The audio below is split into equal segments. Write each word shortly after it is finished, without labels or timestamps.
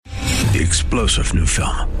The explosive new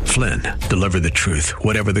film, Flynn, deliver the truth,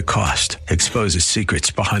 whatever the cost, exposes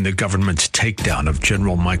secrets behind the government's takedown of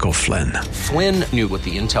General Michael Flynn. Flynn knew what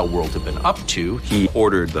the intel world had been up to. He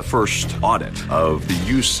ordered the first audit of the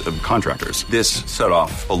use of contractors. This set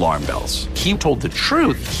off alarm bells. He told the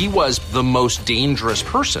truth. He was the most dangerous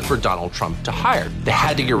person for Donald Trump to hire. They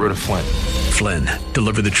had to get rid of Flynn. Flynn,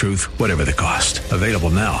 deliver the truth, whatever the cost. Available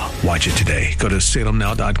now. Watch it today. Go to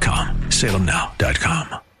salemnow.com.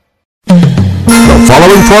 salemnow.com. The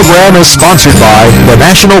following program is sponsored by the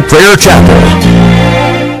National Prayer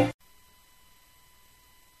Chapel.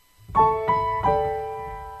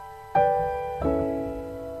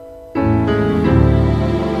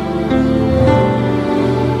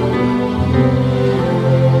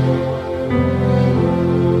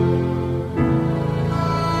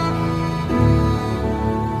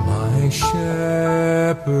 My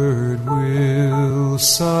shepherd will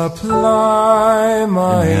supply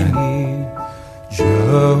my need.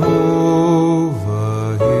 Jehovah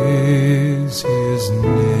is his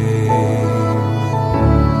name.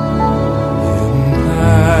 In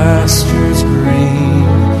pastures green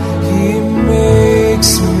he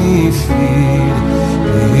makes me feed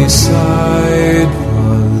beside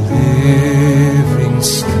the living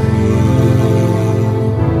stream.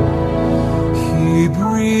 He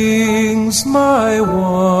brings my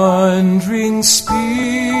wandering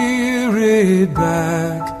spirit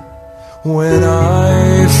back when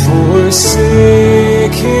I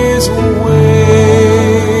forsake his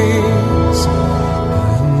ways,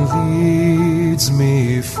 and leads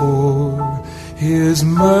me for his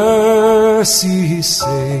mercy's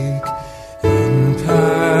sake in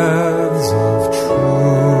paths of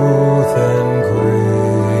truth and grace.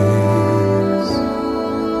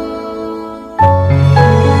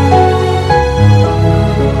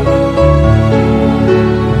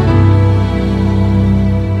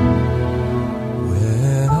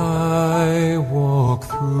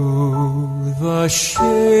 The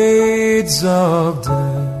shades of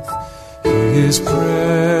death, his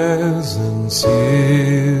presence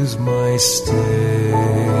is my stay.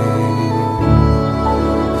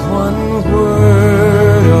 One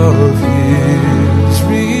word of his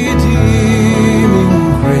redeeming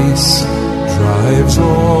grace drives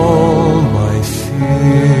all my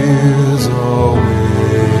fears away.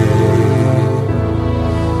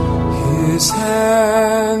 His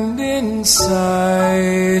hand in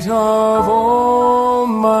sight of all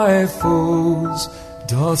my foes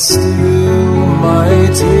doth still my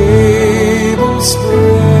table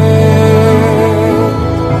spread.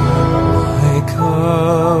 My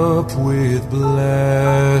cup with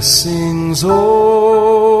blessings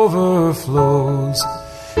overflows.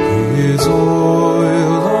 His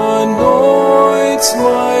oil anoints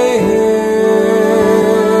my head.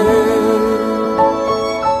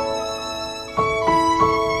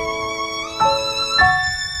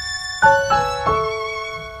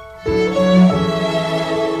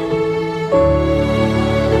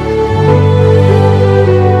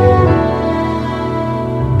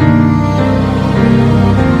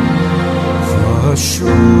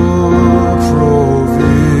 Sure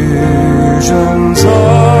provisions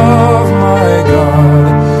of my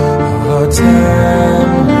God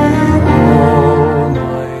attend me all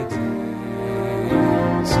my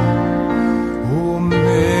days. Oh,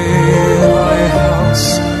 may thy house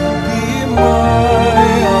be my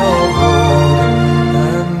abode,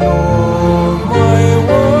 and all my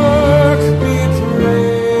work be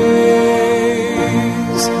praised.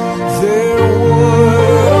 There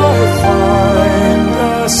would I find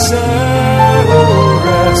settle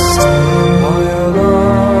rest while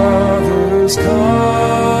others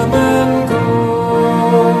come and go.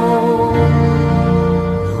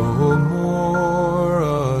 No more a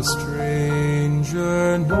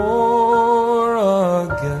stranger nor a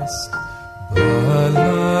guest, but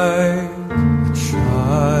like a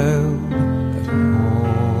child at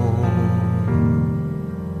home.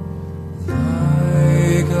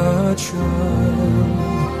 Like a child,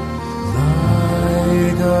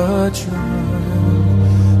 like a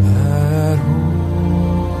child at home.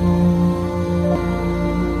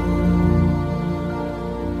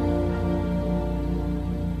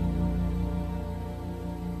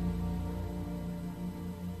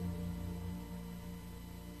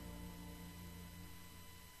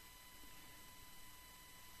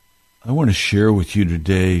 I want to share with you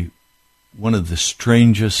today one of the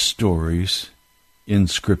strangest stories in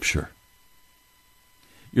Scripture.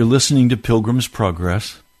 You're listening to Pilgrim's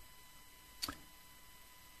Progress.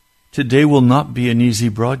 Today will not be an easy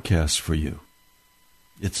broadcast for you.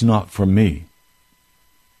 It's not for me.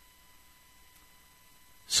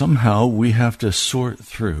 Somehow we have to sort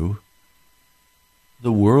through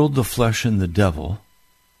the world, the flesh, and the devil,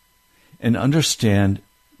 and understand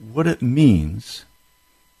what it means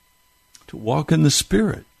to walk in the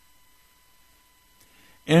Spirit.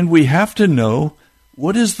 And we have to know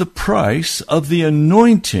what is the price of the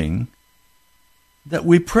anointing that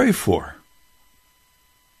we pray for.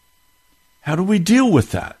 How do we deal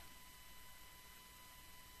with that?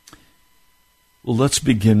 Well, let's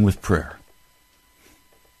begin with prayer.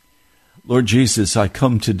 Lord Jesus, I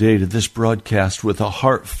come today to this broadcast with a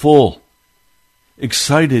heart full,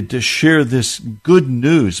 excited to share this good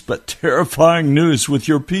news, but terrifying news with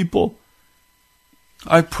your people.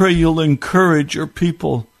 I pray you'll encourage your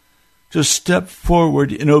people to step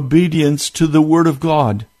forward in obedience to the Word of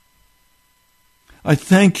God. I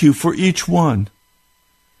thank you for each one.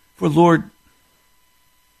 For Lord,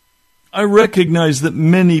 I recognize that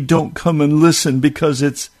many don't come and listen because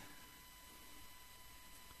it's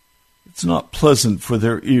not pleasant for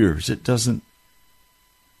their ears. It doesn't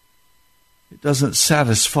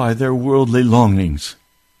satisfy their worldly longings.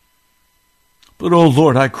 But, oh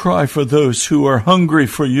Lord, I cry for those who are hungry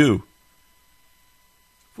for you,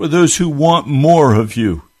 for those who want more of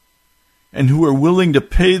you, and who are willing to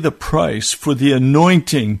pay the price for the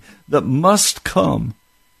anointing that must come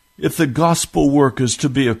if the gospel work is to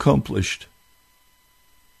be accomplished.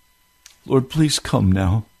 Lord, please come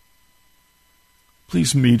now.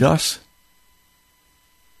 Please meet us.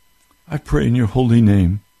 I pray in your holy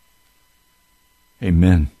name.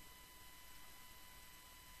 Amen.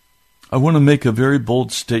 I want to make a very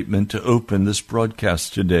bold statement to open this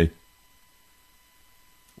broadcast today.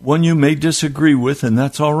 One you may disagree with, and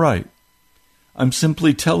that's all right. I'm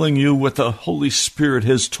simply telling you what the Holy Spirit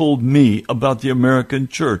has told me about the American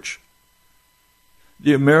church.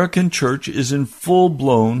 The American church is in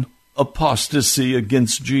full-blown apostasy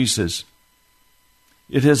against Jesus.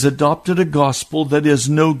 It has adopted a gospel that is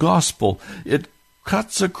no gospel. It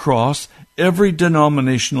cuts across every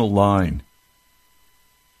denominational line.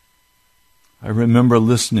 I remember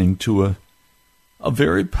listening to a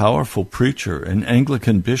very powerful preacher, an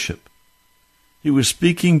Anglican bishop. He was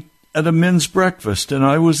speaking at a men's breakfast, and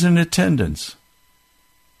I was in attendance.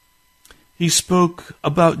 He spoke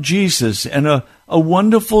about Jesus and a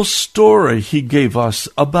wonderful story he gave us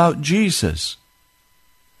about Jesus.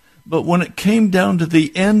 But when it came down to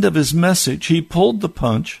the end of his message, he pulled the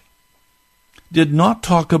punch, did not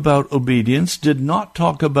talk about obedience, did not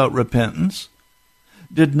talk about repentance,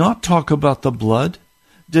 did not talk about the blood,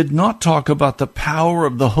 did not talk about the power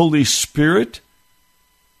of the Holy Spirit.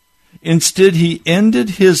 Instead, he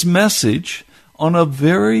ended his message on a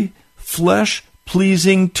very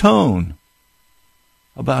flesh-pleasing tone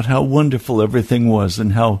about how wonderful everything was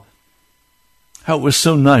and how it was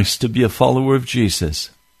so nice to be a follower of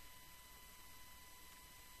Jesus.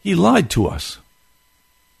 He lied to us.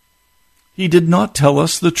 He did not tell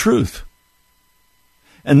us the truth.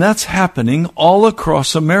 And that's happening all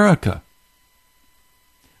across America.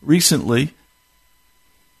 Recently,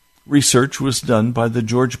 research was done by the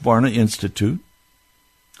George Barna Institute,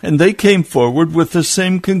 and they came forward with the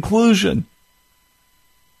same conclusion.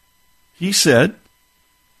 He said,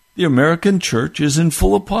 the American church is in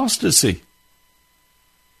full apostasy.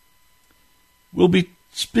 We'll be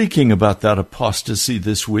speaking about that apostasy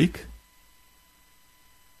this week.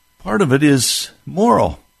 Part of it is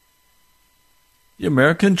moral. The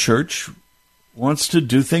American church wants to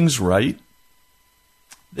do things right.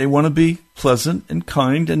 They want to be pleasant and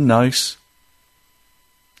kind and nice.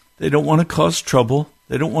 They don't want to cause trouble.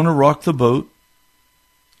 They don't want to rock the boat.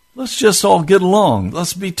 Let's just all get along.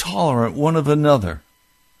 Let's be tolerant one of another.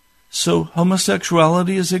 So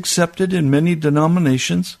homosexuality is accepted in many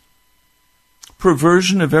denominations.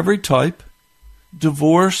 Perversion of every type.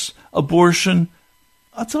 Divorce, abortion.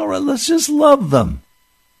 That's all right. Let's just love them.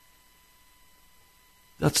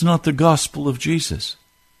 That's not the gospel of Jesus.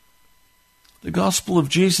 The gospel of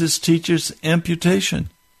Jesus teaches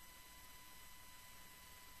amputation.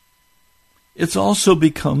 It's also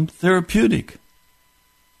become therapeutic.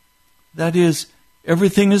 That is,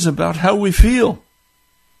 everything is about how we feel.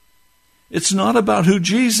 It's not about who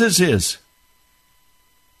Jesus is.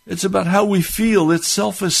 It's about how we feel. It's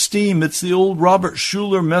self-esteem. It's the old Robert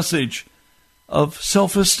Schuller message of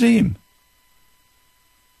self-esteem.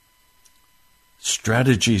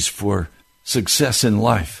 Strategies for success in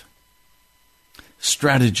life.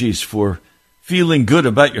 Strategies for feeling good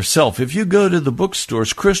about yourself. If you go to the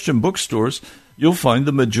bookstores, Christian bookstores, you'll find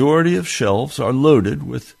the majority of shelves are loaded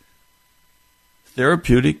with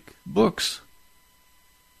therapeutic books,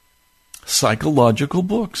 psychological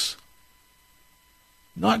books,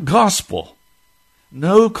 not gospel,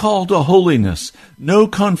 no call to holiness, no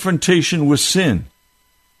confrontation with sin.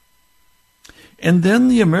 And then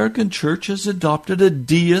the American church has adopted a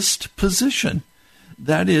deist position.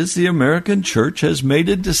 That is, the American church has made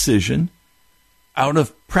a decision out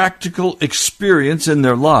of practical experience in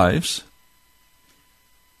their lives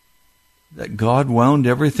that God wound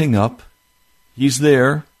everything up. He's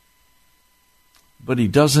there, but he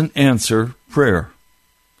doesn't answer prayer.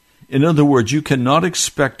 In other words, you cannot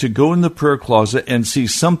expect to go in the prayer closet and see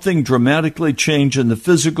something dramatically change in the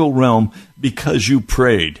physical realm because you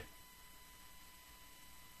prayed.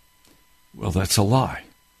 Well, that's a lie.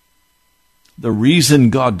 The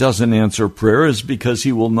reason God doesn't answer prayer is because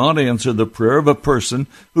he will not answer the prayer of a person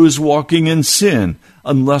who is walking in sin,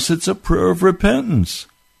 unless it's a prayer of repentance.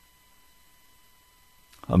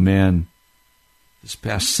 A man this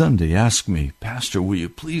past Sunday asked me, "Pastor, will you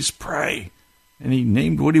please pray?" And he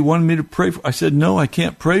named what he wanted me to pray for. I said, "No, I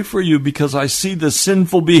can't pray for you because I see the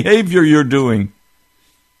sinful behavior you're doing.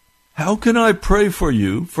 How can I pray for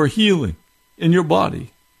you for healing in your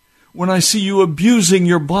body when I see you abusing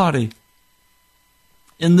your body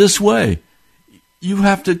in this way? You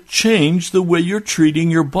have to change the way you're treating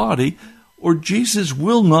your body, or Jesus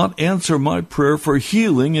will not answer my prayer for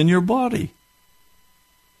healing in your body."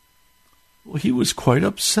 Well, he was quite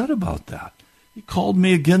upset about that. He called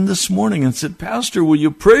me again this morning and said, "Pastor, will you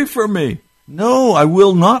pray for me?" "No, I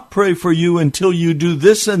will not pray for you until you do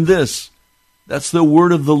this and this." That's the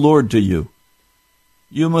word of the Lord to you.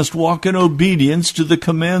 You must walk in obedience to the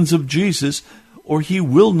commands of Jesus, or he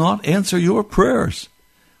will not answer your prayers.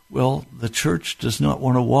 Well, the church does not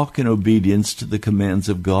want to walk in obedience to the commands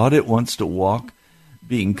of God. It wants to walk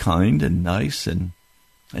being kind and nice and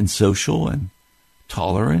social and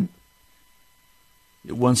tolerant.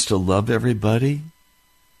 It wants to love everybody.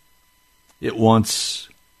 It wants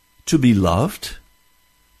to be loved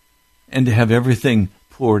and to have everything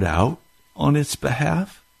poured out on its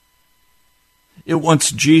behalf. It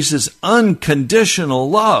wants Jesus' unconditional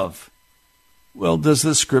love. Well, does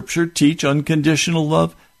the Scripture teach unconditional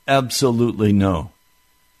love? Absolutely no.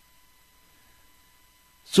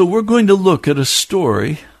 So we're going to look at a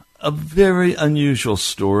story, a very unusual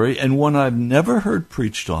story, and one I've never heard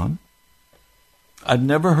preached on. I've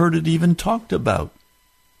never heard it even talked about.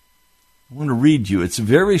 I want to read you. It's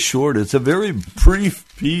very short. It's a very brief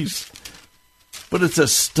piece, but it's a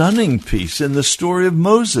stunning piece in the story of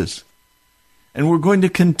Moses. And we're going to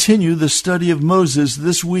continue the study of Moses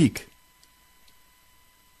this week.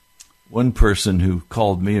 One person who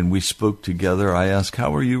called me and we spoke together, I asked,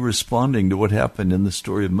 "How are you responding to what happened in the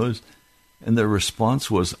story of Moses?" And their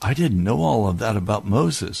response was, "I didn't know all of that about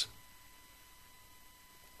Moses."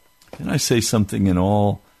 Can I say something in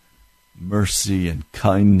all mercy and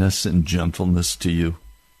kindness and gentleness to you?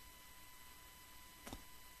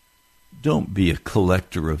 Don't be a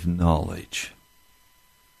collector of knowledge.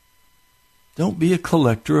 Don't be a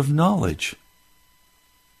collector of knowledge.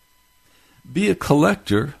 Be a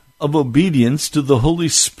collector of obedience to the Holy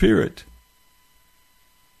Spirit.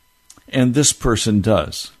 And this person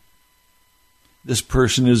does. This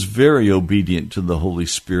person is very obedient to the Holy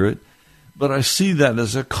Spirit. But I see that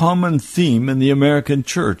as a common theme in the American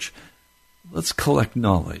church. Let's collect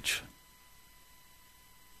knowledge.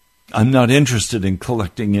 I'm not interested in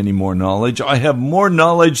collecting any more knowledge. I have more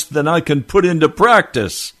knowledge than I can put into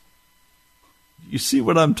practice. You see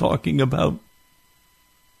what I'm talking about?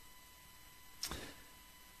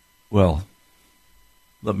 Well,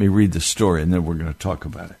 let me read the story and then we're going to talk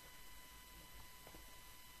about it.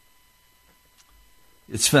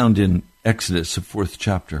 It's found in Exodus, the 4th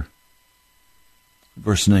chapter.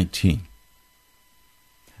 Verse 19.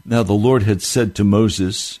 Now the Lord had said to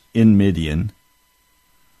Moses in Midian,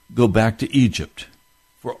 "Go back to Egypt,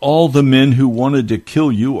 for all the men who wanted to kill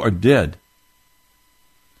you are dead."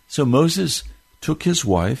 So Moses took his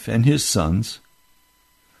wife and his sons,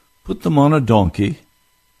 put them on a donkey,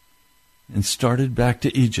 and started back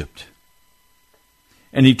to Egypt.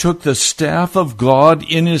 And he took the staff of God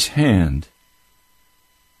in his hand.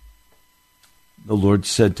 The Lord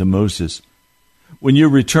said to Moses, "When you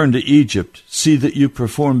return to Egypt, see that you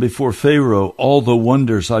perform before Pharaoh all the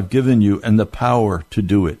wonders I've given you and the power to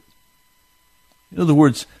do it." In other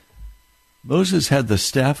words, Moses had the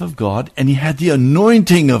staff of God and he had the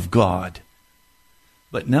anointing of God.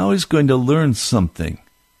 But now he's going to learn something.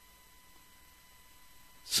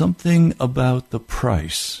 Something about the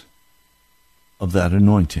price of that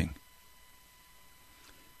anointing.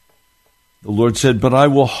 The Lord said, "But I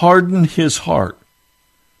will harden his heart,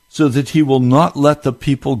 so that he will not let the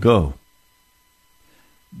people go.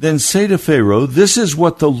 Then say to Pharaoh, 'This is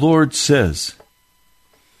what the Lord says.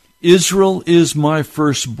 Israel is my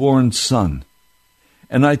firstborn son.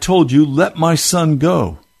 And I told you, let my son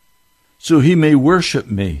go, so he may worship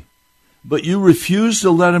me. but you refuse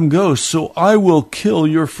to let him go, so I will kill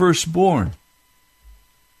your firstborn.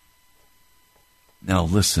 Now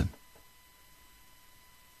listen.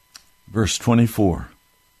 Verse 24.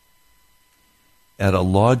 At a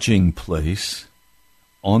lodging place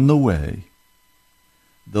on the way,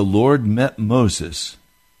 the Lord met Moses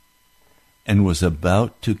and was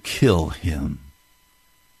about to kill him.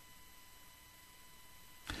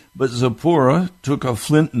 But Zipporah took a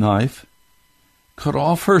flint knife, cut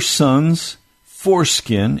off her son's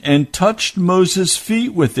foreskin, and touched Moses'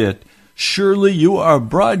 feet with it. Surely you are a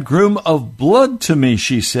bridegroom of blood to me,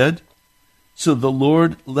 she said. So the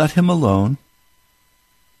Lord let him alone.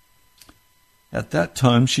 At that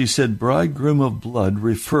time she said bridegroom of blood,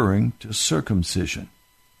 referring to circumcision.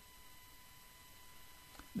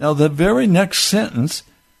 Now the very next sentence,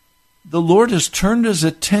 the Lord has turned his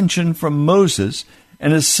attention from Moses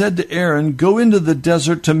and has said to Aaron, go into the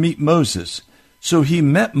desert to meet Moses. So he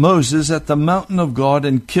met Moses at the mountain of God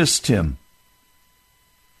and kissed him.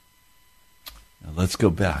 Now let's go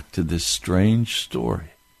back to this strange story.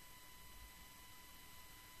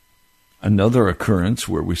 Another occurrence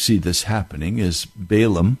where we see this happening is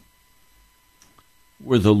Balaam,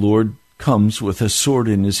 where the Lord comes with a sword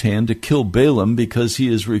in his hand to kill Balaam because he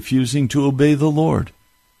is refusing to obey the Lord.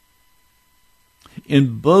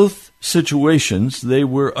 In both situations, they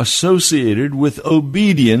were associated with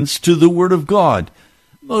obedience to the word of God.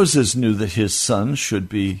 Moses knew that his son should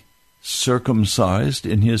be circumcised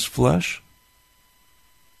in his flesh,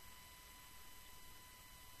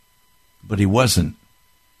 but he wasn't.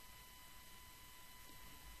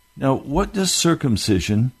 Now, what does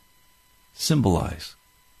circumcision symbolize?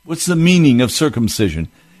 What's the meaning of circumcision?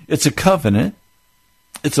 It's a covenant.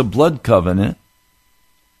 It's a blood covenant.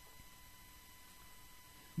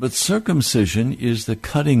 But circumcision is the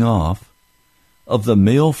cutting off of the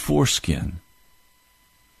male foreskin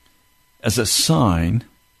as a sign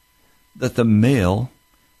that the male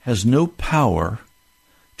has no power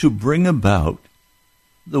to bring about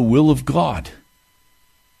the will of God.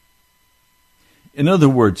 In other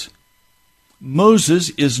words, Moses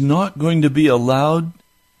is not going to be allowed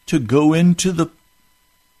to go into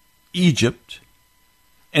Egypt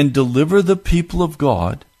and deliver the people of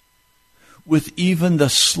God with even the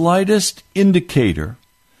slightest indicator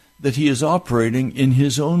that he is operating in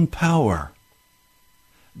his own power.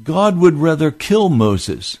 God would rather kill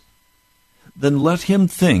Moses than let him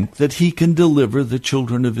think that he can deliver the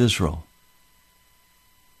children of Israel.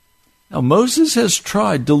 Now, Moses has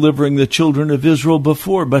tried delivering the children of Israel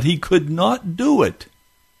before, but he could not do it.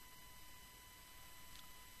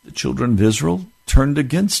 The children of Israel turned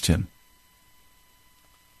against him.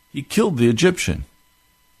 He killed the Egyptian.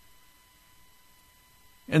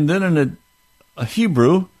 And then a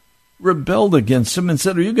Hebrew rebelled against him and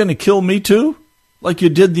said, are you going to kill me too, like you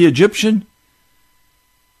did the Egyptian?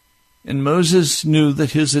 And Moses knew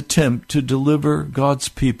that his attempt to deliver God's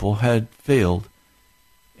people had failed,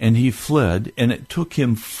 and he fled, and it took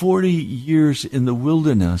him 40 years in the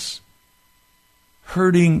wilderness,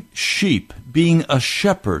 herding sheep, being a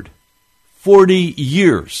shepherd, 40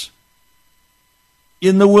 years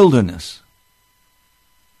in the wilderness,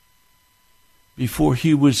 before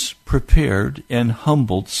he was prepared and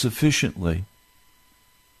humbled sufficiently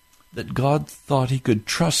that God thought he could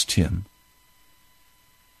trust him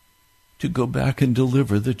to go back and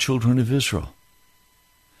deliver the children of Israel.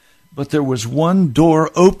 But there was one door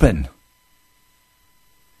open.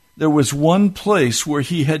 There was one place where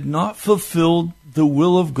he had not fulfilled the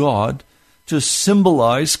will of God to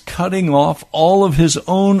symbolize cutting off all of his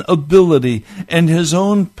own ability and his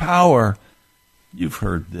own power. You've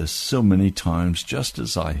heard this so many times, just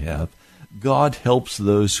as I have. God helps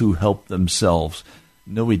those who help themselves.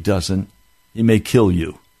 No, he doesn't. He may kill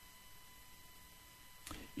you.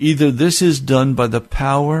 Either this is done by the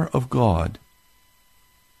power of God,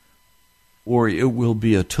 or it will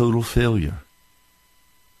be a total failure.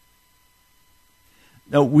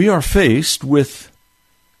 Now, we are faced with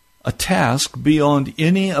a task beyond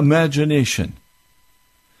any imagination.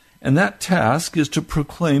 And that task is to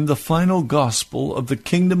proclaim the final gospel of the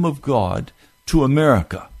kingdom of God to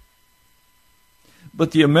America.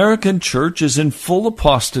 But the American church is in full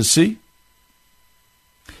apostasy.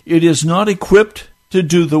 It is not equipped to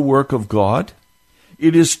do the work of God.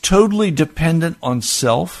 It is totally dependent on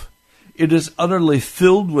self. It is utterly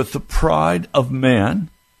filled with the pride of man.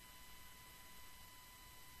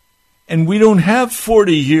 And we don't have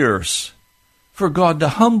 40 years for God to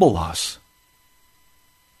humble us.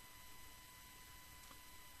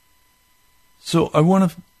 So I want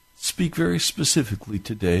to speak very specifically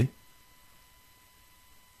today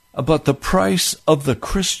about the price of the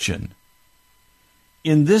Christian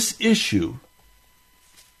in this issue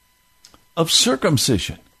of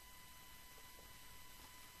circumcision.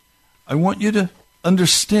 I want you to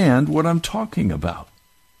understand what I'm talking about.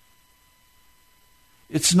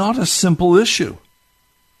 It's not a simple issue.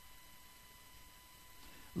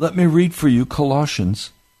 Let me read for you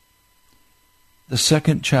Colossians, the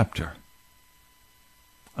 2nd chapter.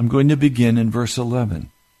 I'm going to begin in verse 11.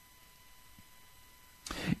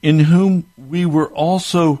 In whom we were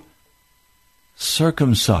also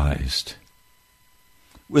circumcised,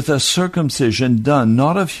 with a circumcision done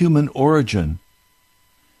not of human origin,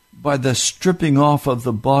 by the stripping off of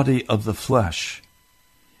the body of the flesh,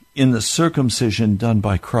 in the circumcision done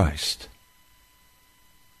by Christ.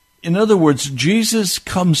 In other words, Jesus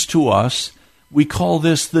comes to us, we call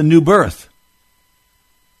this the new birth.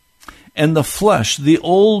 And the flesh, the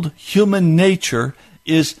old human nature,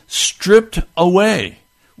 is stripped away.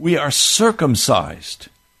 We are circumcised.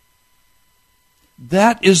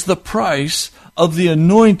 That is the price of the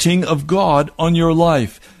anointing of God on your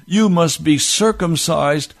life. You must be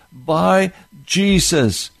circumcised by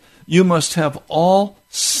Jesus. You must have all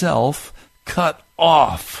self cut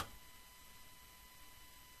off.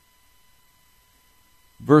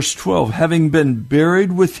 Verse 12, having been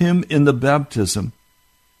buried with him in the baptism,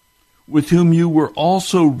 with whom you were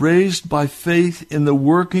also raised by faith in the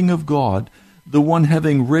working of God, the one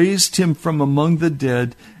having raised him from among the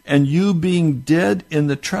dead, and you being dead in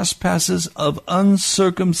the trespasses of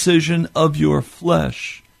uncircumcision of your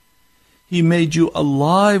flesh, he made you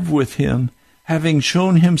alive with him, having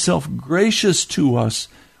shown himself gracious to us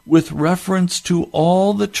with reference to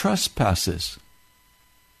all the trespasses.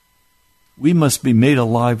 We must be made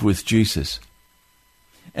alive with Jesus.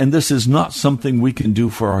 And this is not something we can do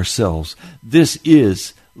for ourselves. This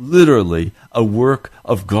is literally a work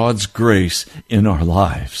of God's grace in our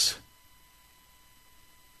lives.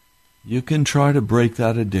 You can try to break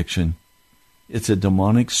that addiction. It's a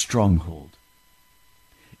demonic stronghold.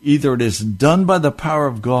 Either it is done by the power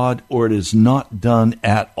of God or it is not done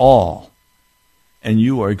at all. And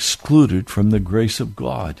you are excluded from the grace of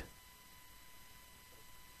God.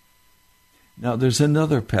 Now there's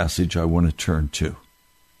another passage I want to turn to.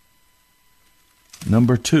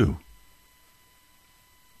 Number 2.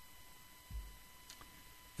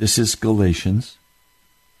 This is Galatians,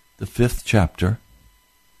 the 5th chapter.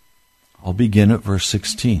 I'll begin at verse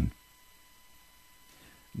 16.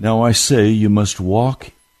 Now I say you must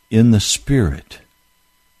walk in the Spirit,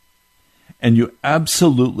 and you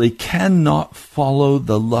absolutely cannot follow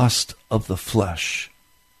the lust of the flesh,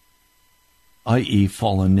 i.e.,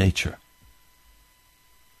 fallen nature.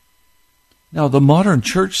 Now, the modern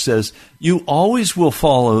church says you always will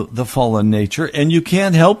follow the fallen nature and you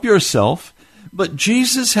can't help yourself, but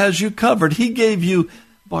Jesus has you covered. He gave you,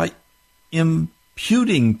 by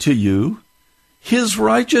imputing to you, his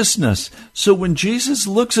righteousness. So when Jesus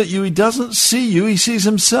looks at you, he doesn't see you, he sees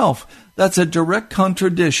himself. That's a direct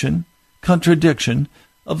contradiction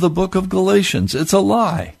of the book of Galatians. It's a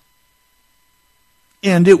lie.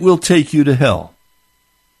 And it will take you to hell.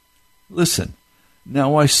 Listen.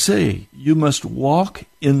 Now I say, you must walk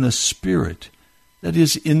in the Spirit, that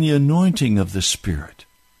is, in the anointing of the Spirit.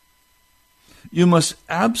 You must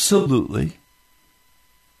absolutely,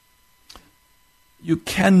 you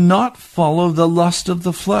cannot follow the lust of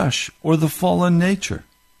the flesh or the fallen nature.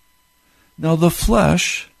 Now the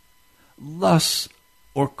flesh lusts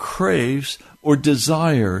or craves or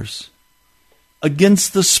desires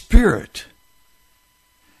against the Spirit,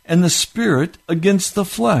 and the Spirit against the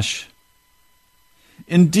flesh.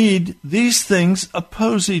 Indeed, these things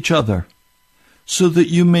oppose each other, so that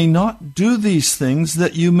you may not do these things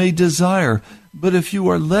that you may desire. But if you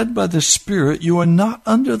are led by the Spirit, you are not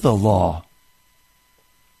under the law.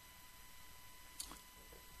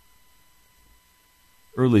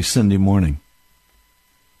 Early Sunday morning,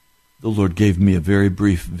 the Lord gave me a very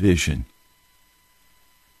brief vision.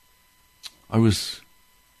 I was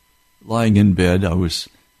lying in bed. I was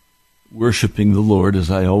worshiping the Lord,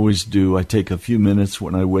 as I always do. I take a few minutes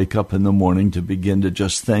when I wake up in the morning to begin to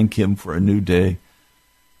just thank him for a new day,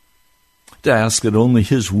 to ask that only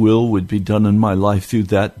his will would be done in my life through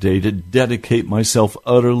that day, to dedicate myself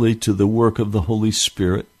utterly to the work of the Holy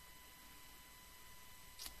Spirit,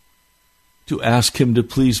 to ask him to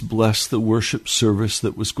please bless the worship service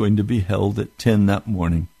that was going to be held at 10 that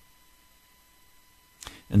morning.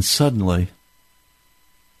 And suddenly,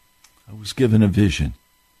 I was given a vision.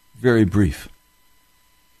 Very brief.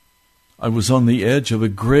 I was on the edge of a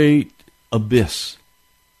great abyss,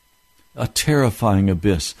 a terrifying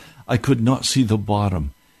abyss. I could not see the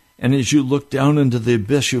bottom. And as you look down into the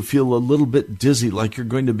abyss, you feel a little bit dizzy, like you're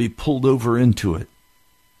going to be pulled over into it.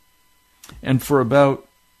 And for about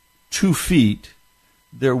 2 feet,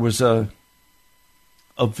 there was a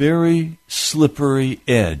very slippery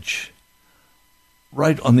edge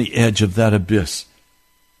right on the edge of that abyss.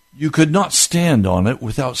 You could not stand on it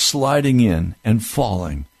without sliding in and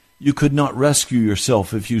falling. You could not rescue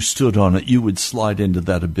yourself if you stood on it. You would slide into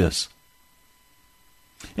that abyss.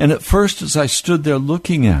 And at first, as I stood there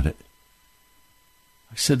looking at it,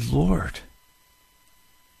 I said, Lord,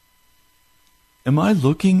 am I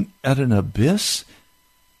looking at an abyss?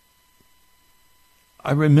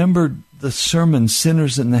 I remembered the sermon,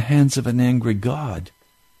 Sinners in the Hands of an Angry God,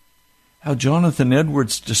 how Jonathan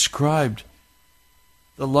Edwards described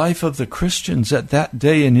the life of the Christians at that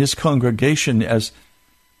day in his congregation as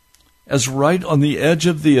right on the edge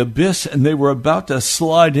of the abyss, and they were about to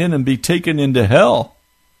slide in and be taken into hell.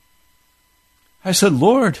 I said,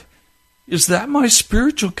 Lord, is that my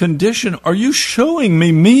spiritual condition? Are you showing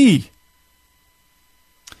me?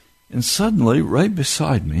 And suddenly, right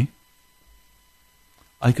beside me,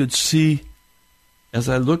 I could see, as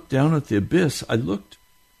I looked down at the abyss, I looked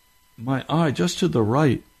my eye just to the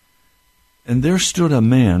right, and there stood a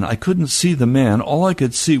man. I couldn't see the man. All I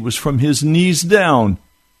could see was from his knees down.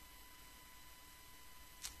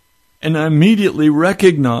 And I immediately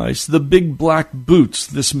recognized the big black boots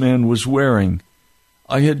this man was wearing.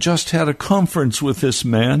 I had just had a conference with this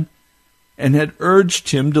man and had urged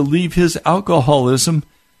him to leave his alcoholism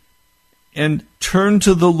and turn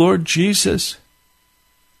to the Lord Jesus.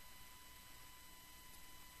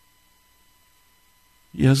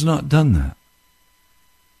 He has not done that.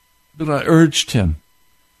 But I urged him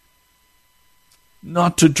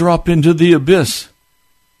not to drop into the abyss.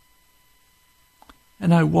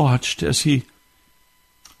 And I watched as he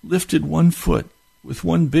lifted one foot with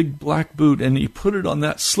one big black boot, and he put it on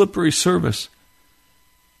that slippery surface.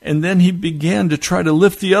 And then he began to try to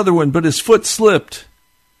lift the other one, but his foot slipped,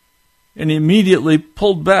 and he immediately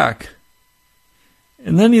pulled back.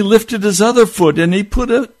 And then he lifted his other foot, and he put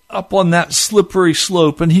it up on that slippery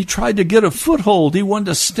slope, and he tried to get a foothold. He wanted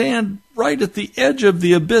to stand right at the edge of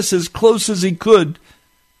the abyss as close as he could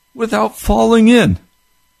without falling in.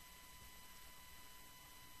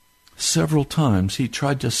 Several times he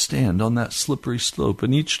tried to stand on that slippery slope,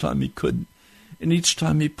 and each time he couldn't. And each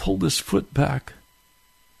time he pulled his foot back.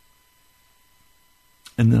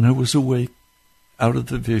 And then I was awake out of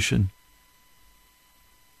the vision.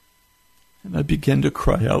 And I began to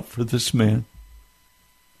cry out for this man.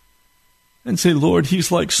 And say, Lord,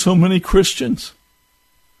 he's like so many Christians.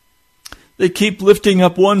 They keep lifting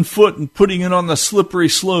up one foot and putting it on the slippery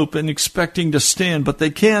slope and expecting to stand, but they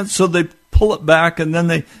can't, so they pull it back, and then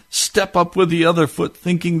they step up with the other foot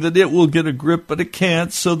thinking that it will get a grip, but it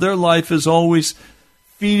can't. So their life is always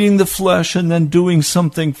feeding the flesh and then doing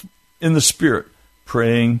something in the spirit,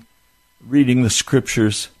 praying, reading the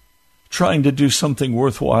scriptures, trying to do something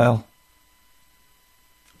worthwhile.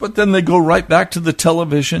 But then they go right back to the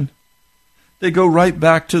television. They go right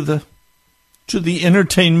back to the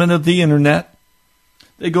entertainment of the internet.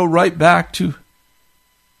 They go right back to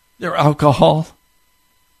their alcohol,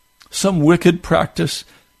 some wicked practice.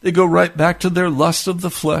 They go right back to their lust of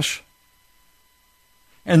the flesh.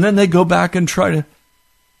 And then they go back and try to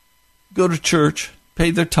go to church,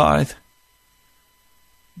 pay their tithe,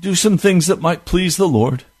 do some things that might please the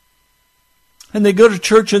Lord. And they go to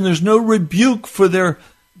church and there's no rebuke for their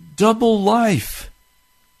double life.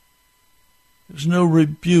 There's no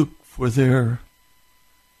rebuke for their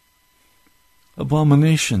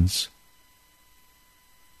abominations.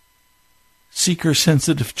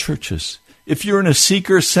 Seeker-sensitive churches. If you're in a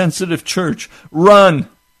seeker-sensitive church, run.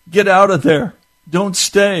 Get out of there. Don't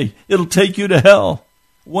stay. It'll take you to hell.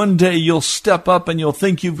 One day you'll step up and you'll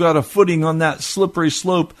think you've got a footing on that slippery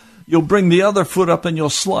slope. You'll bring the other foot up and you'll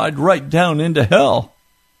slide right down into hell.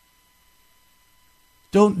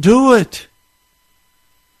 Don't do it.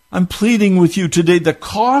 I'm pleading with you today. The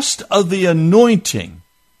cost of the anointing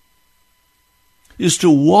is to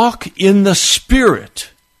walk in the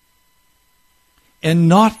Spirit and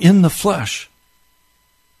not in the flesh.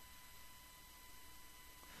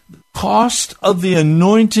 The cost of the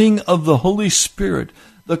anointing of the Holy Spirit,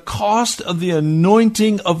 the cost of the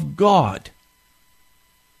anointing of God,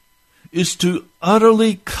 is to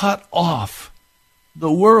utterly cut off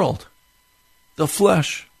the world, the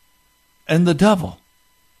flesh, and the devil.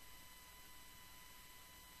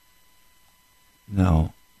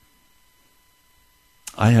 Now,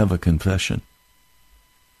 I have a confession.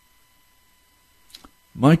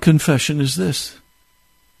 My confession is this: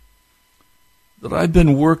 that I've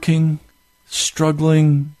been working,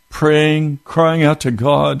 struggling, praying, crying out to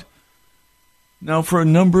God now for a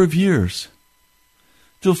number of years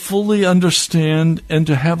to fully understand and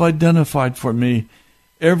to have identified for me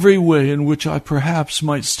every way in which I perhaps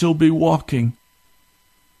might still be walking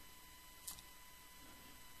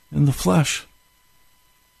in the flesh.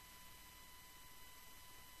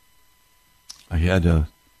 I had an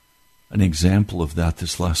example of that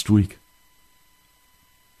this last week.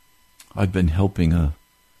 I've been helping a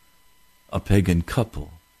pagan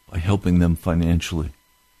couple by helping them financially.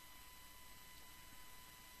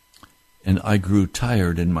 And I grew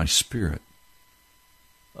tired in my spirit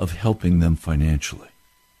of helping them financially,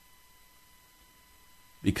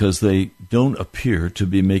 because they don't appear to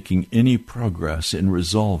be making any progress in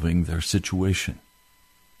resolving their situation.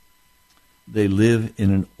 They live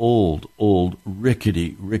in an old,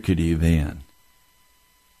 rickety van.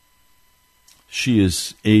 She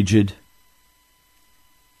is aged,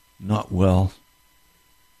 not well.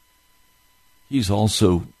 He's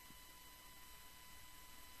also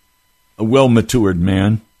a well-matured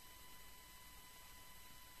man.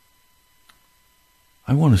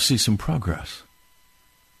 I want to see some progress.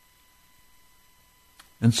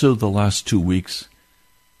 And so the last 2 weeks,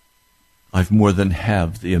 I've more than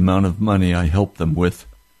halved the amount of money I help them with,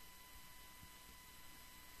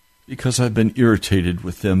 because I've been irritated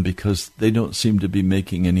with them because they don't seem to be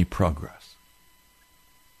making any progress.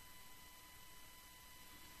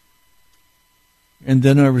 And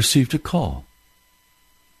then I received a call.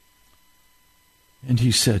 And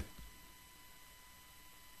he said,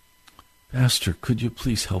 "Pastor, could you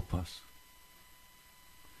please help us?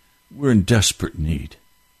 We're in desperate need."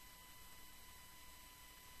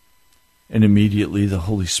 And immediately the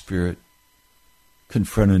Holy Spirit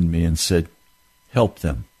confronted me and said, "Help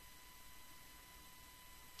them."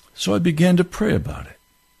 So I began to pray about it.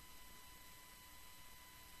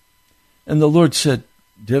 And the Lord said,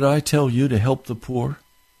 "Did I tell you to help the poor?"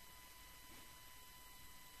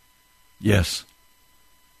 "Yes.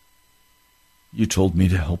 You told me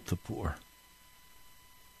to help the poor."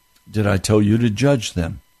 "Did I tell you to judge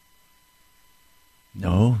them?"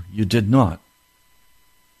 "No, you did not."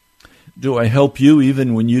 "Do I help you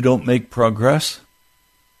even when you don't make progress?"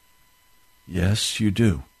 "Yes, you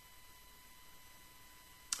do."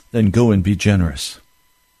 "Then go and be generous."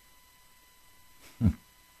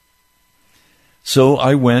 So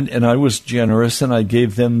I went and I was generous, and I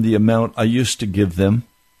gave them the amount I used to give them.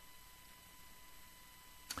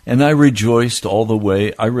 And I rejoiced all the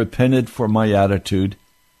way. I repented for my attitude.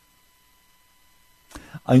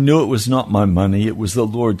 I knew it was not my money, it was the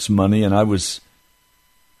Lord's money, and I was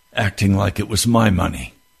acting like it was my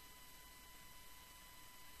money.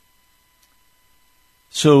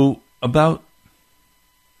 So about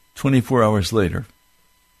 24 hours later,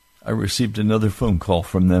 I received another phone call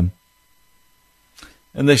from them.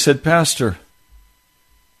 And they said, "Pastor,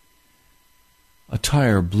 a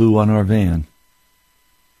tire blew on our van.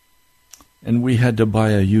 And we had to buy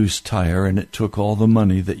a used tire, and it took all the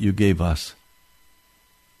money that you gave us.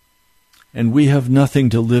 And we have nothing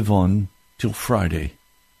to live on till Friday.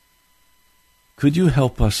 Could you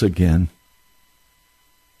help us again?"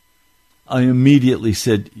 I immediately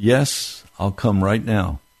said, "Yes, I'll come right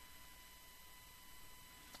now."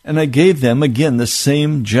 And I gave them again the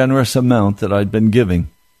same generous amount that I'd been giving.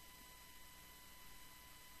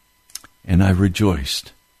 And I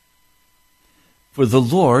rejoiced. For the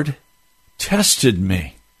Lord tested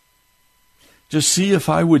me to see if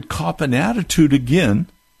I would cop an attitude again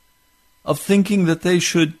of thinking that they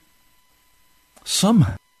should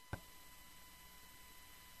somehow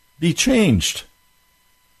be changed.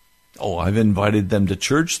 Oh, I've invited them to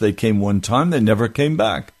church. They came one time. They never came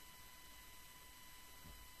back.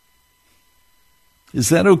 Is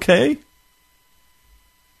that okay?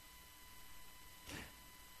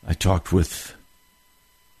 I talked with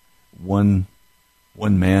one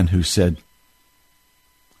man who said,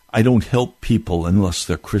 "I don't help people unless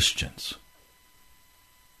they're Christians.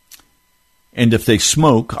 And if they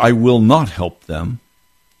smoke, I will not help them.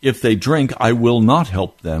 If they drink, I will not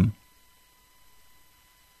help them.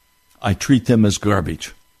 I treat them as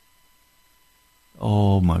garbage."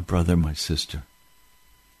 Oh, my brother, my sister.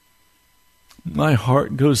 My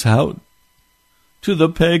heart goes out to the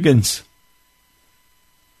pagans.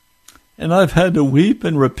 And I've had to weep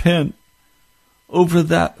and repent over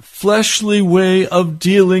that fleshly way of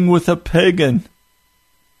dealing with a pagan.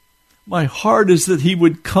 My heart is that he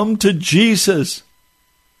would come to Jesus.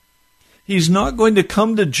 He's not going to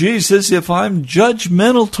come to Jesus if I'm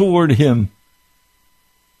judgmental toward him.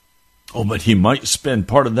 Oh, but he might spend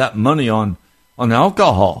part of that money on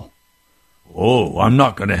alcohol. Oh, I'm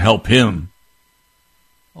not going to help him.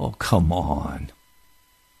 Oh, come on.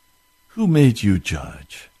 Who made you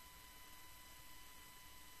judge?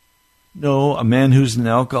 No, a man who's an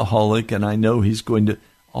alcoholic and I know he's going to,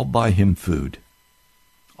 I'll buy him food.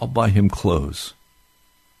 I'll buy him clothes.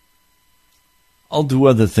 I'll do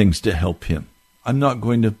other things to help him. I'm not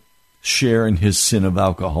going to share in his sin of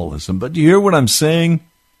alcoholism. But do you hear what I'm saying?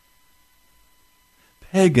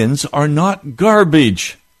 Pagans are not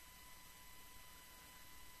garbage.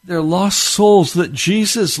 They're lost souls that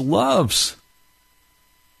Jesus loves.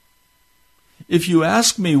 If you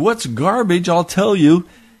ask me what's garbage, I'll tell you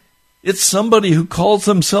it's somebody who calls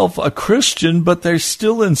themselves a Christian, but they're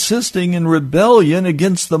still insisting in rebellion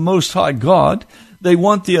against the Most High God. They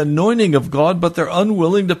want the anointing of God, but they're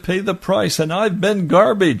unwilling to pay the price. And I've been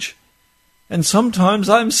garbage. And sometimes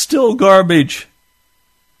I'm still garbage.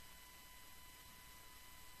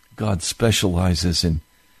 God specializes in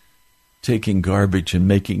taking garbage and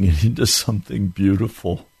making it into something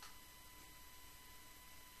beautiful.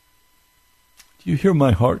 Do you hear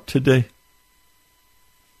my heart today?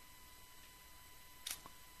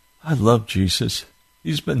 I love Jesus.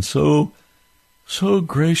 He's been so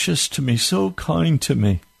gracious to me, so kind to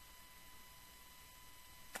me.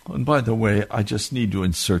 And by the way, I just need to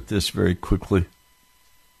insert this very quickly.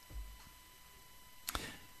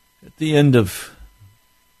 At the end of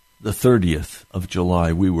the 30th of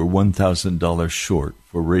July, we were $1,000 short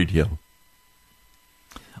for radio.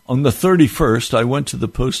 On the 31st, I went to the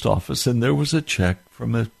post office and there was a check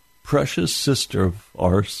from a precious sister of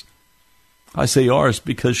ours. I say ours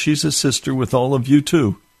because she's a sister with all of you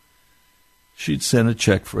too. She'd sent a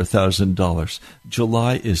check for $1,000.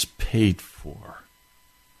 July is paid for.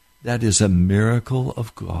 That is a miracle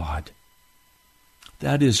of God.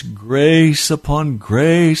 That is grace upon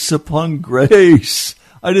grace upon grace.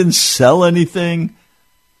 I didn't sell anything.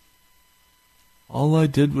 All I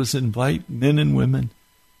did was invite men and women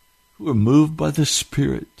who were moved by the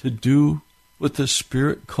Spirit to do what the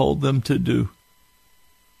Spirit called them to do.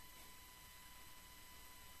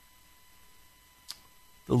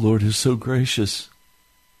 The Lord is so gracious.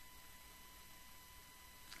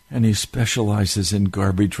 And He specializes in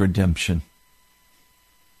garbage redemption.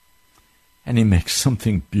 And He makes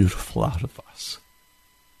something beautiful out of us.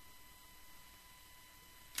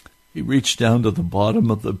 He reached down to the bottom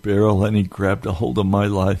of the barrel and He grabbed a hold of my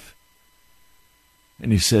life.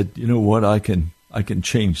 And He said, you know what, I can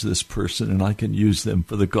change this person and I can use them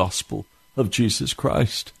for the gospel of Jesus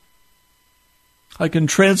Christ. I can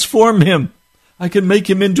transform him. I can make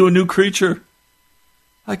him into a new creature.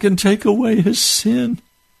 I can take away his sin.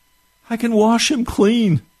 I can wash him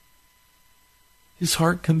clean. His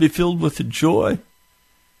heart can be filled with joy.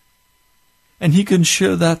 And he can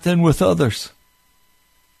share that then with others.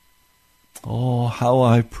 Oh, how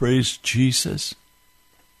I praise Jesus.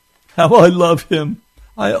 How I love him.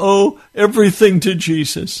 I owe everything to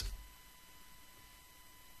Jesus.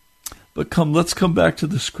 But let's come back to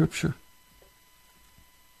the scripture.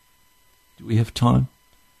 Do we have time?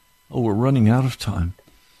 Oh, we're running out of time.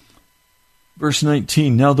 Verse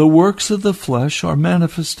 19, now the works of the flesh are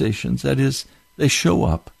manifestations, that is, they show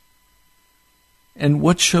up. And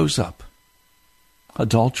what shows up?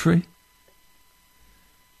 Adultery,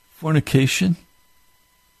 fornication,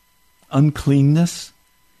 uncleanness,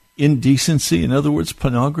 indecency, in other words,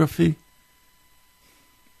 pornography,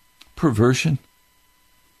 perversion,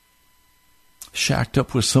 shacked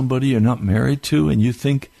up with somebody you're not married to and you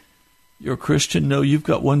think you're a Christian. No, you've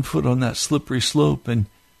got one foot on that slippery slope and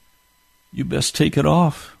you best take it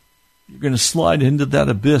off. You're going to slide into that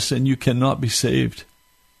abyss and you cannot be saved.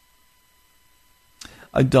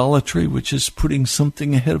 Idolatry, which is putting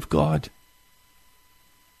something ahead of God.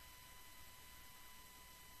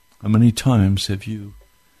 How many times have you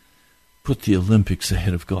put the Olympics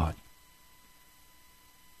ahead of God?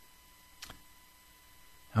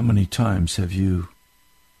 How many times have you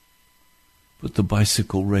put the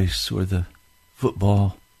bicycle race or the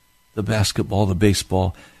football, the basketball, the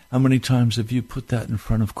baseball? How many times have you put that in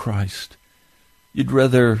front of Christ? You'd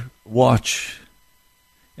rather watch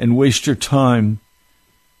and waste your time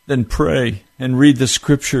than pray and read the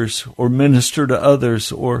scriptures or minister to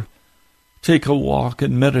others or take a walk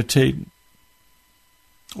and meditate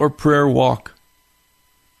or prayer walk.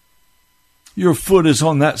 Your foot is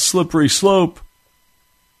on that slippery slope.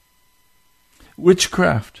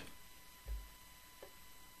 Witchcraft.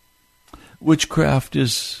 Witchcraft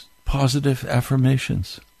is positive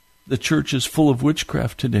affirmations. The church is full of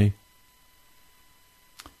witchcraft today.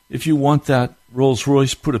 If you want that Rolls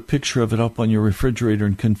Royce, put a picture of it up on your refrigerator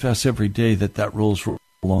and confess every day that Rolls Royce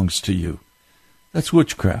belongs to you. That's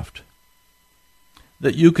witchcraft.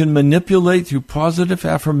 That you can manipulate through positive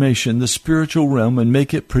affirmation the spiritual realm and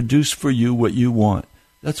make it produce for you what you want.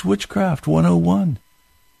 That's witchcraft 101.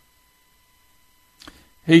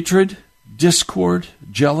 hatred, discord,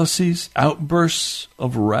 jealousies, outbursts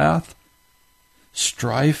of wrath,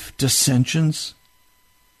 strife, dissensions,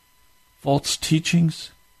 false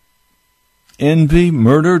teachings, envy,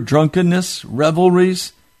 murder, drunkenness,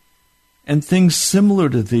 revelries, and things similar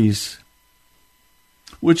to these,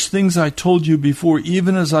 which things I told you before,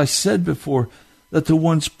 even as I said before, that the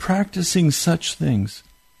ones practicing such things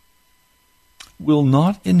will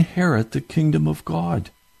not inherit the kingdom of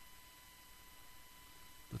God.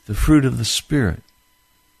 But the fruit of the Spirit: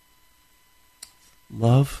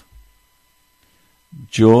 love,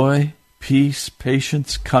 joy, peace,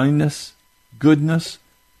 patience, kindness, goodness,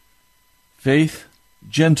 faith,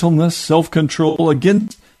 gentleness, self-control.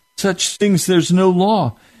 Against such things there's no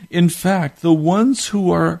law. In fact, the ones who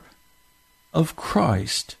are of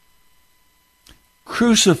Christ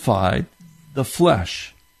crucified the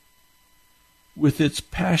flesh with its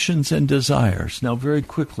passions and desires. Now, very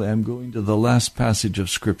quickly, I'm going to the last passage of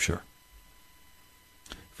Scripture.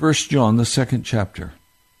 1 John, the 2nd chapter,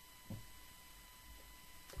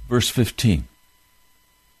 verse 15.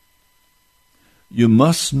 You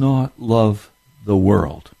must not love the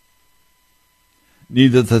world,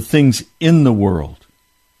 neither the things in the world.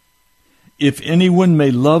 If anyone may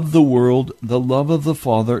love the world, the love of the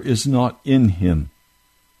Father is not in him.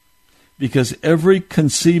 Because every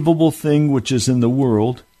conceivable thing which is in the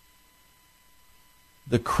world,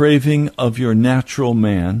 the craving of your natural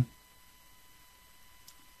man,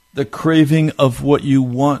 the craving of what you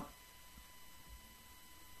want,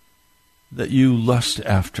 that you lust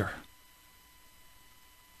after,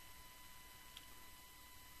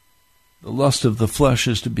 the lust of the flesh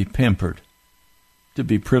is to be pampered, to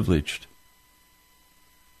be privileged.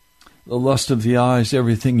 The lust of the eyes,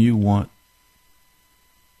 everything you want,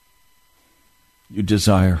 you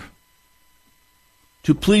desire,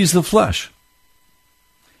 to please the flesh.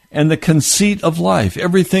 And the conceit of life,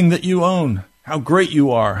 everything that you own, how great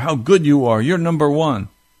you are, how good you are, you're number one,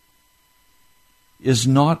 is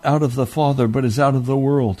not out of the Father, but is out of the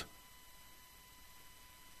world.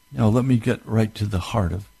 Now let me get right to the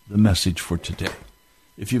heart of the message for today.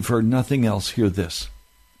 If you've heard nothing else, hear this.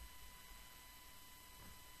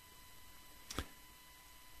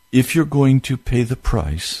 If you're going to pay the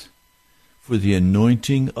price for the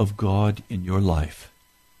anointing of God in your life,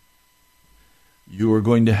 you are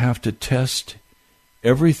going to have to test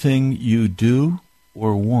everything you do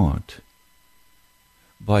or want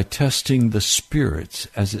by testing the spirits,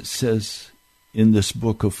 as it says in this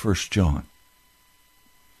book of 1 John.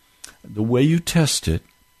 The way you test it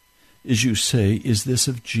is you say, is this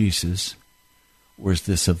of Jesus or is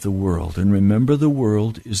this of the world? And remember, the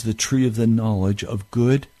world is the tree of the knowledge of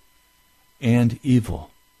good and evil.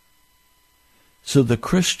 So the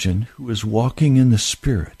Christian who is walking in the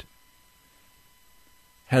Spirit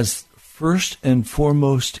has first and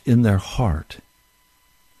foremost in their heart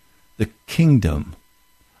the kingdom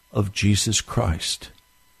of Jesus Christ.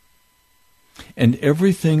 And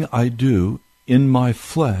everything I do in my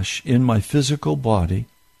flesh, in my physical body,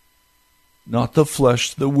 not the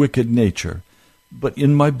flesh, the wicked nature, but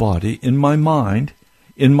in my body, in my mind,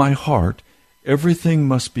 in my heart, everything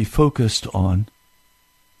must be focused on,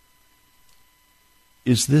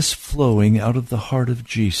 is this flowing out of the heart of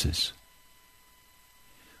Jesus?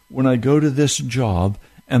 When I go to this job,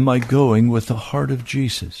 am I going with the heart of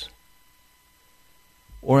Jesus?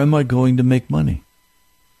 Or am I going to make money?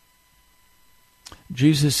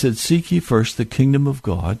 Jesus said, seek ye first the kingdom of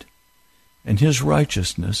God and his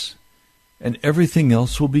righteousness, and everything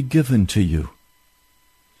else will be given to you.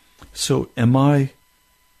 So am I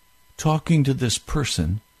talking to this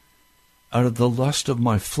person out of the lust of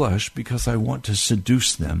my flesh because I want to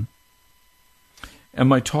seduce them?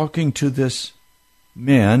 Am I talking to this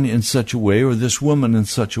man in such a way or this woman in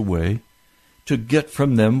such a way to get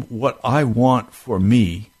from them what I want for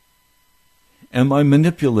me? Am I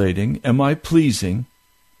manipulating? Am I pleasing?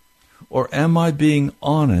 Or am I being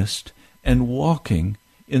honest and walking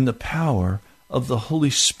in the power of the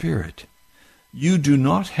Holy Spirit? You do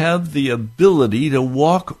not have the ability to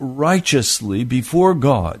walk righteously before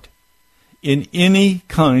God in any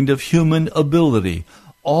kind of human ability.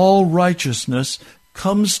 All righteousness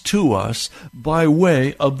comes to us by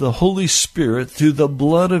way of the Holy Spirit through the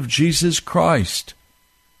blood of Jesus Christ.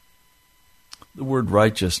 The word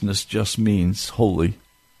righteousness just means holy,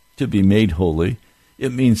 to be made holy.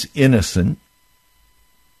 It means innocent,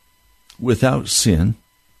 without sin.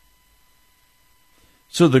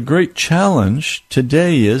 So the great challenge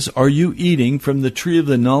today is, are you eating from the tree of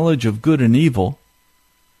the knowledge of good and evil?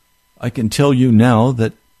 I can tell you now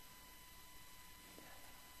that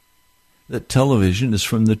television is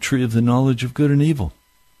from the tree of the knowledge of good and evil.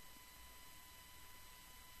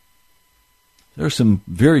 There are some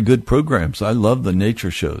very good programs. I love the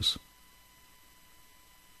nature shows.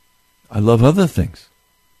 I love other things.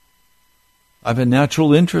 I have a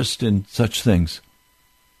natural interest in such things.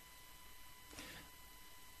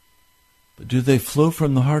 But do they flow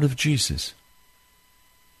from the heart of Jesus?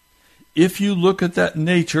 If you look at that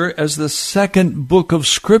nature as the second book of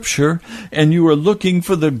Scripture and you are looking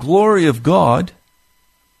for the glory of God,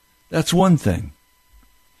 that's one thing.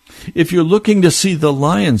 If you're looking to see the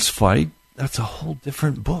lions fight, that's a whole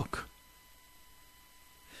different book.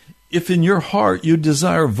 If in your heart you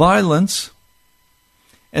desire violence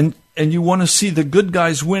and you want to see the good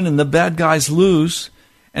guys win and the bad guys lose,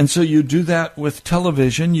 and so you do that with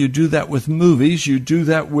television, you do that with movies, you do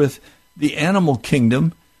that with the animal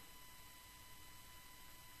kingdom,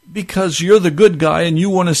 because you're the good guy and you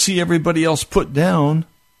want to see everybody else put down,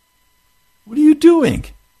 what are you doing?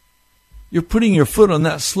 You're putting your foot on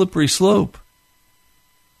that slippery slope.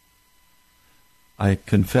 I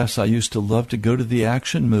confess I used to love to go to the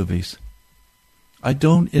action movies. I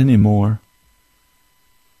don't anymore,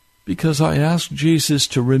 because I asked Jesus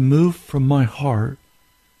to remove from my heart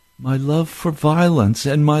my love for violence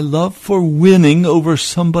and my love for winning over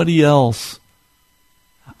somebody else.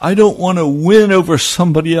 I don't want to win over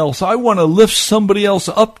somebody else. I want to lift somebody else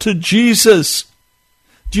up to Jesus.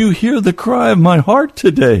 Do you hear the cry of my heart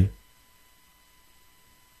today?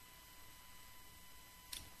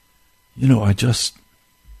 You know,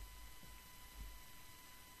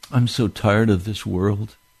 I'm so tired of this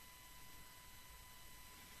world.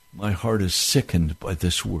 My heart is sickened by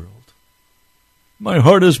this world. My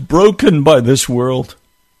heart is broken by this world.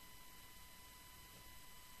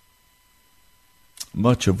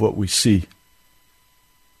 Much of what we see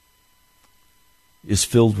is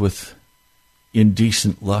filled with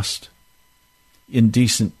indecent lust,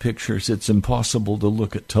 indecent pictures. It's impossible to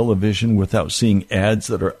look at television without seeing ads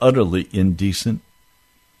that are utterly indecent.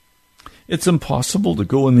 It's impossible to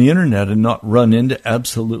go on the internet and not run into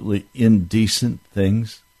absolutely indecent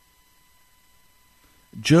things.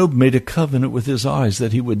 Job made a covenant with his eyes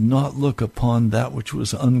that he would not look upon that which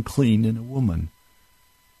was unclean in a woman.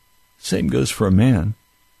 Same goes for a man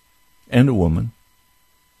and a woman.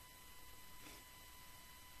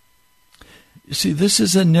 You see, this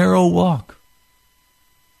is a narrow walk.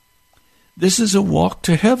 This is a walk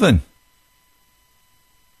to heaven.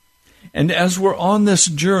 And as we're on this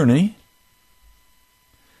journey,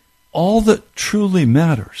 all that truly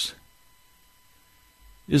matters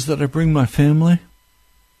is that I bring my family,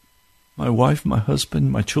 my wife, my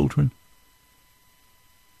husband, my children.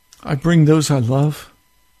 I bring those I love.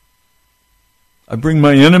 I bring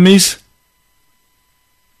my enemies.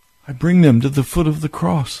 I bring them to the foot of the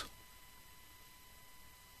cross.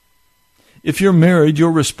 If you're married,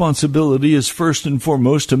 your responsibility is first and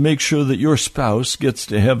foremost to make sure that your spouse gets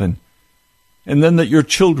to heaven, and then that your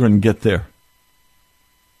children get there.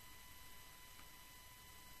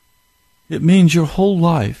 It means your whole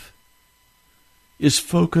life is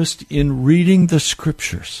focused in reading the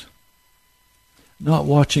Scriptures, not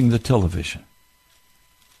watching the television.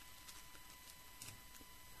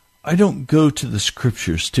 I don't go to the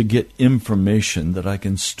Scriptures to get information that I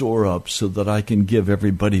can store up so that I can give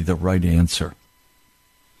everybody the right answer.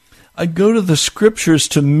 I go to the Scriptures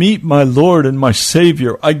to meet my Lord and my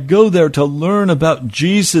Savior. I go there to learn about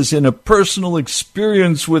Jesus in a personal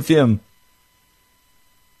experience with Him.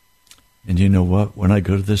 And you know what? When I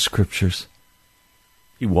go to the Scriptures,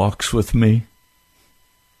 He walks with me.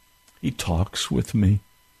 He talks with me.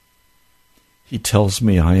 He tells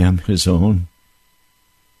me I am His own.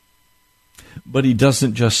 But He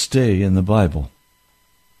doesn't just stay in the Bible.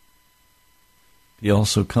 He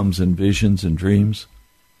also comes in visions and dreams.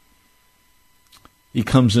 He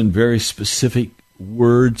comes in very specific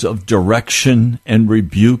words of direction and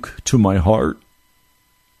rebuke to my heart.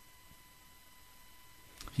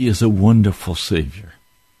 He is a wonderful Savior.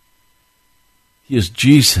 He is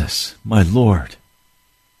Jesus, my Lord.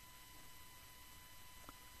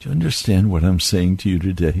 Do you understand what I'm saying to you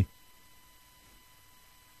today?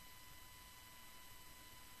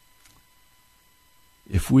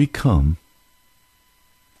 If we come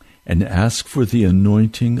and ask for the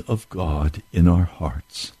anointing of God in our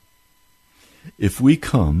hearts, if we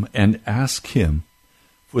come and ask Him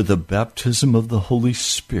for the baptism of the Holy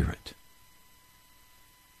Spirit,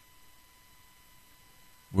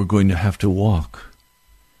 we're going to have to walk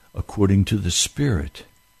according to the Spirit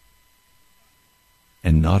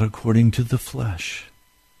and not according to the flesh.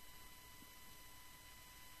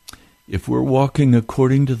 If we're walking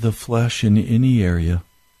according to the flesh in any area,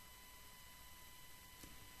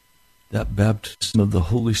 that baptism of the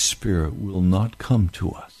Holy Spirit will not come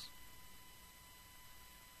to us.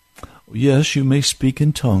 Yes, you may speak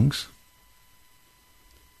in tongues,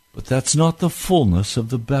 but that's not the fullness of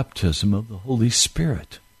the baptism of the Holy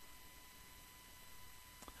Spirit.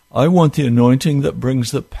 I want the anointing that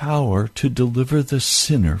brings the power to deliver the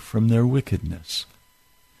sinner from their wickedness.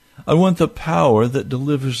 I want the power that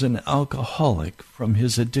delivers an alcoholic from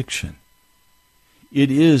his addiction.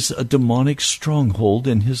 It is a demonic stronghold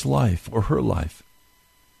in his life or her life.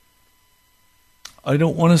 I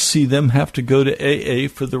don't want to see them have to go to AA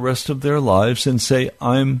for the rest of their lives and say,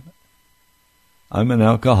 I'm an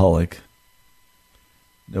alcoholic.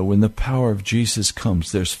 No, when the power of Jesus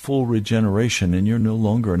comes, there's full regeneration and you're no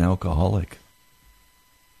longer an alcoholic.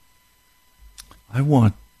 I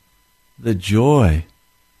want the joy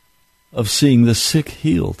of seeing the sick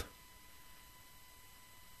healed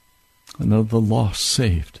and of the lost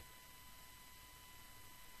saved.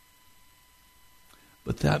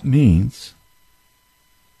 But that means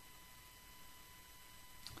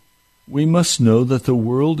we must know that the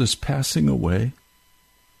world is passing away,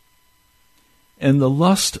 and the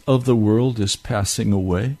lust of the world is passing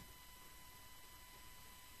away.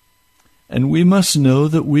 And we must know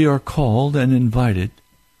that we are called and invited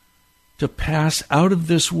to pass out of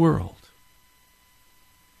this world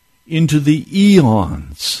into the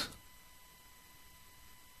eons,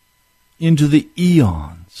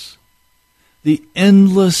 the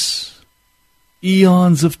endless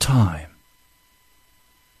eons of time,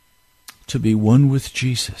 to be one with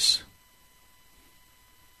Jesus,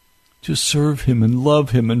 to serve him and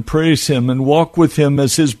love him and praise him and walk with him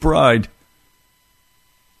as his bride.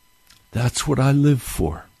 That's what I live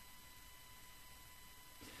for.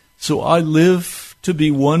 So I live to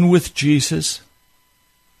be one with Jesus,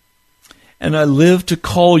 and I live to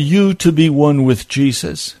call you to be one with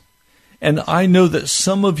Jesus. And I know that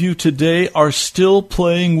some of you today are still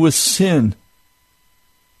playing with sin.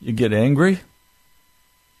 You get angry.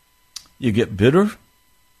 You get bitter.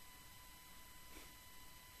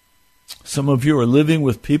 Some of you are living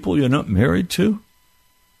with people you're not married to.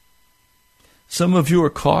 Some of you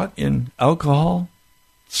are caught in alcohol,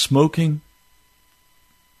 smoking.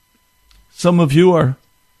 Some of you are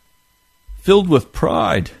filled with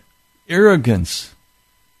pride, arrogance.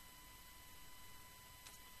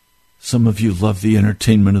 Some of you love the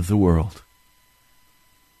entertainment of the world.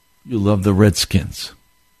 You love the Redskins.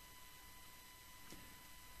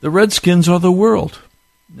 The Redskins are the world.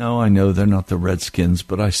 Now, I know they're not the Redskins,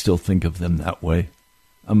 but I still think of them that way.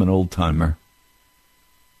 I'm an old-timer.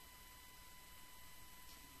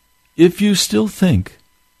 If you still think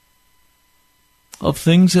of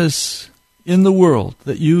things as in the world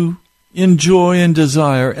that you enjoy and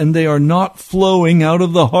desire, and they are not flowing out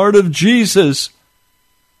of the heart of Jesus,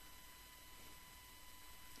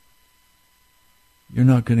 you're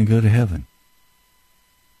not going to go to heaven.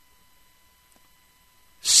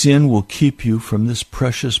 Sin will keep you from this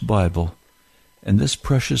precious Bible, and this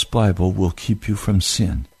precious Bible will keep you from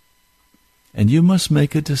sin. And you must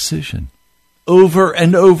make a decision. Over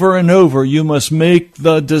and over and over, you must make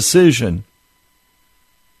the decision.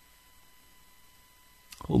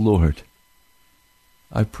 Oh Lord,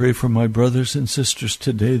 I pray for my brothers and sisters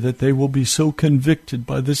today that they will be so convicted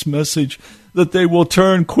by this message that they will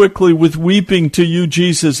turn quickly with weeping to you,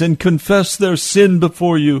 Jesus, and confess their sin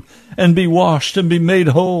before you and be washed and be made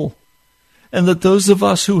whole. And that those of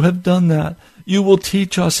us who have done that, you will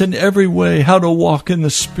teach us in every way how to walk in the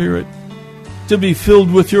Spirit, to be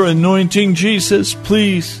filled with your anointing, Jesus,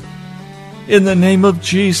 please. In the name of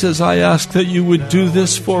Jesus, I ask that you would do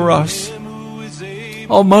this for us.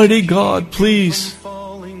 Almighty God, please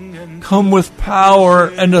come with power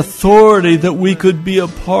and authority that we could be a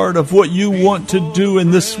part of what you want to do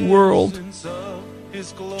in this world.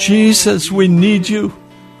 Jesus, we need you.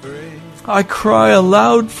 I cry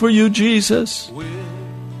aloud for you, Jesus.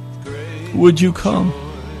 Would you come?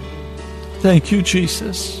 Thank you,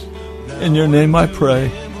 Jesus. In your name I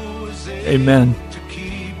pray. Amen.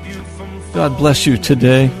 God bless you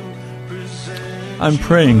today. I'm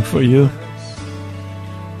praying for you.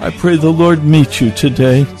 I pray the Lord meet you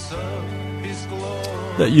today,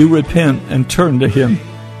 that you repent and turn to him.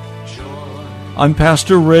 I'm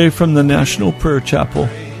Pastor Ray from the National Prayer Chapel.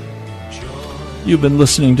 You've been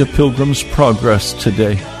listening to Pilgrim's Progress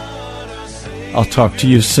today. I'll talk to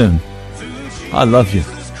you soon. I love you.